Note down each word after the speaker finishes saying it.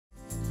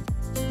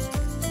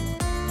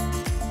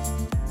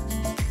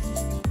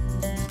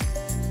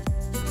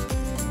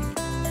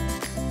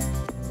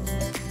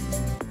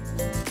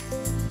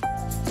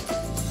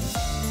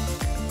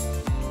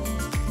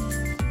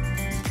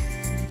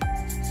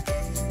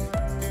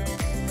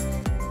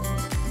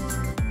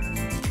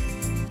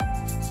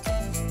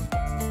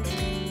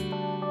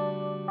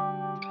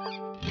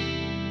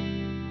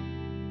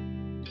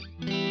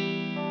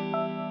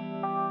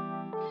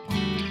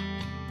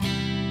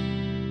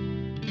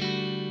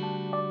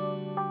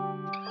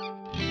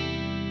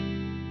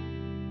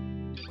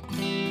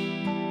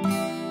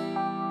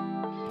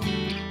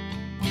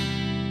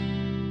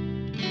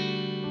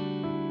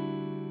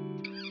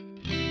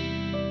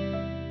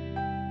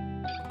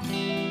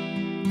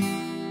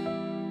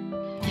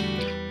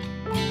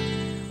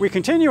We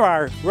continue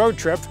our road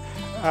trip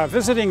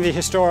visiting the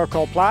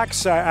historical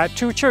plaques at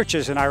two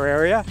churches in our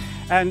area,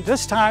 and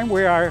this time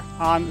we are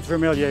on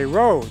Vermilion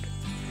Road.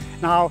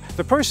 Now,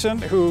 the person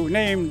who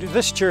named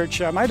this church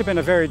might have been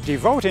a very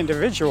devout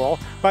individual,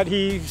 but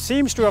he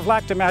seems to have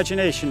lacked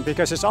imagination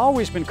because it's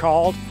always been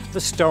called the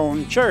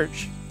Stone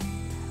Church.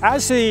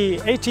 As the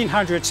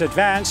 1800s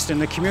advanced and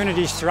the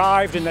communities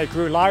thrived and they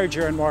grew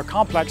larger and more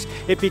complex,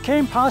 it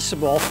became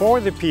possible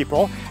for the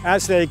people,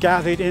 as they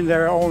gathered in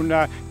their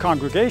own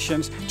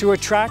congregations, to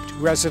attract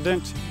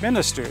resident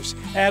ministers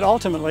and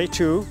ultimately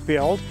to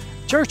build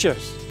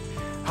churches.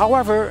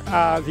 However,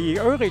 the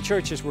early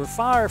churches were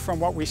far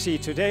from what we see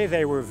today.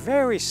 They were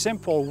very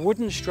simple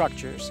wooden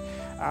structures,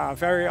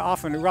 very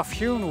often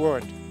rough-hewn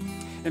wood.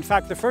 In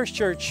fact, the first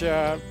church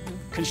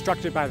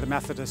constructed by the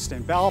Methodists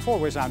in Belleville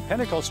was on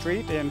Pinnacle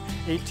Street in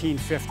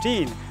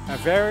 1815, a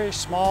very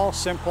small,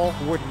 simple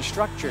wooden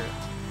structure.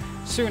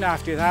 Soon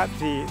after that,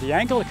 the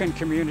Anglican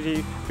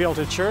community built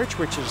a church,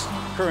 which is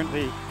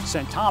currently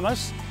St.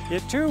 Thomas.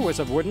 It too was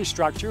a wooden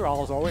structure,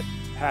 although it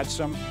had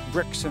some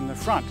bricks in the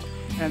front.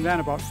 And then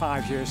about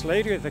 5 years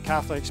later, the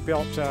Catholics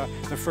built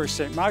the first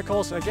St.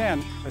 Michael's,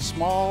 again, a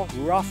small,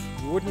 rough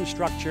wooden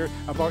structure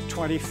about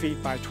 20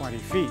 feet by 20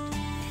 feet.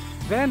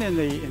 Then in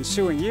the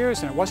ensuing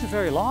years, and it wasn't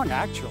very long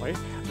actually,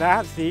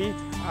 that the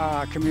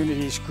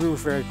communities grew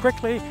very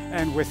quickly,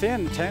 and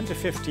within 10 to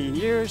 15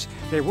 years,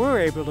 they were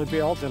able to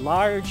build the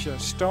large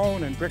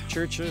stone and brick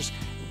churches,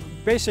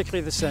 basically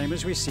the same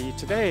as we see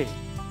today.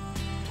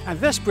 And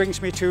this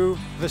brings me to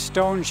the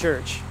Stone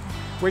Church,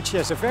 which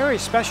has a very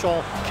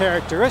special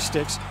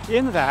characteristics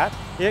in that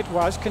it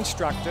was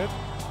constructed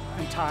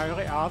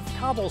entirely of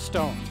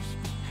cobblestones.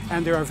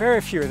 And there are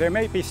very few, there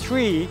may be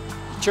 3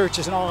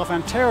 churches in all of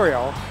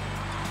Ontario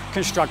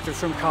constructed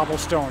from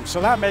cobblestone.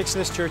 So that makes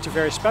this church a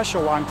very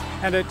special one,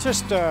 and it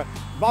just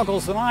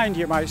boggles the mind,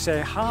 you might say,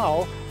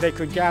 how they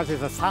could gather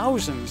the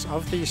thousands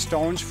of these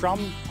stones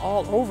from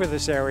all over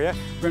this area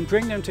and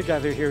bring them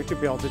together here to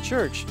build the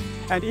church.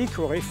 And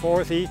equally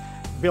for the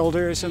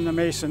builders and the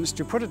masons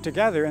to put it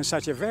together in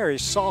such a very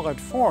solid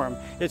form.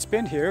 It's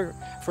been here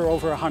for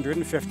over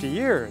 150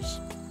 years.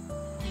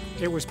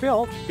 It was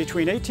built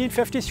between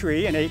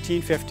 1853 and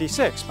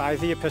 1856 by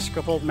the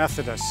Episcopal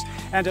Methodists,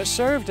 and it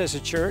served as a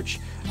church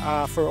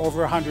for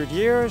over 100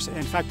 years.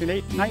 In fact, in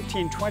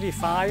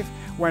 1925,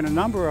 when a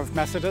number of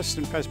Methodist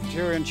and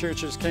Presbyterian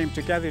churches came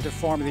together to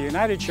form the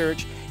United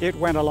Church, it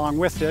went along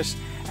with this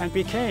and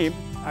became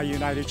a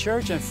United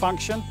Church and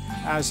functioned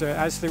as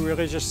the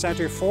religious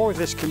center for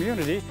this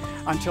community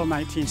until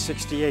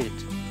 1968.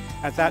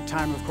 At that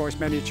time, of course,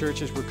 many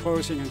churches were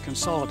closing and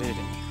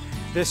consolidating.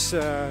 This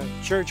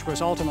church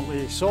was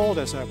ultimately sold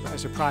as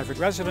a private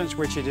residence,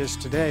 which it is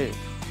today.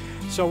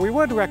 So we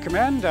would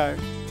recommend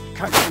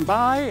come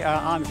by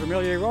on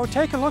Vermilion Road,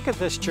 take a look at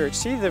this church,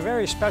 see the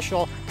very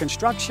special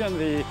construction,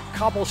 the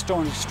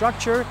cobblestone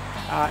structure.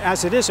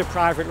 As it is a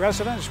private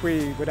residence,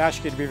 we would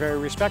ask you to be very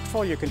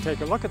respectful. You can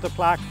take a look at the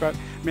plaque, but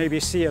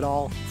maybe see it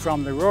all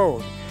from the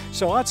road.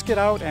 So let's get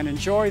out and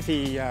enjoy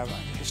the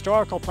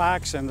historical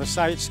plaques and the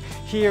sites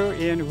here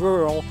in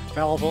rural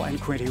Belleville and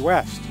Quinte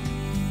West.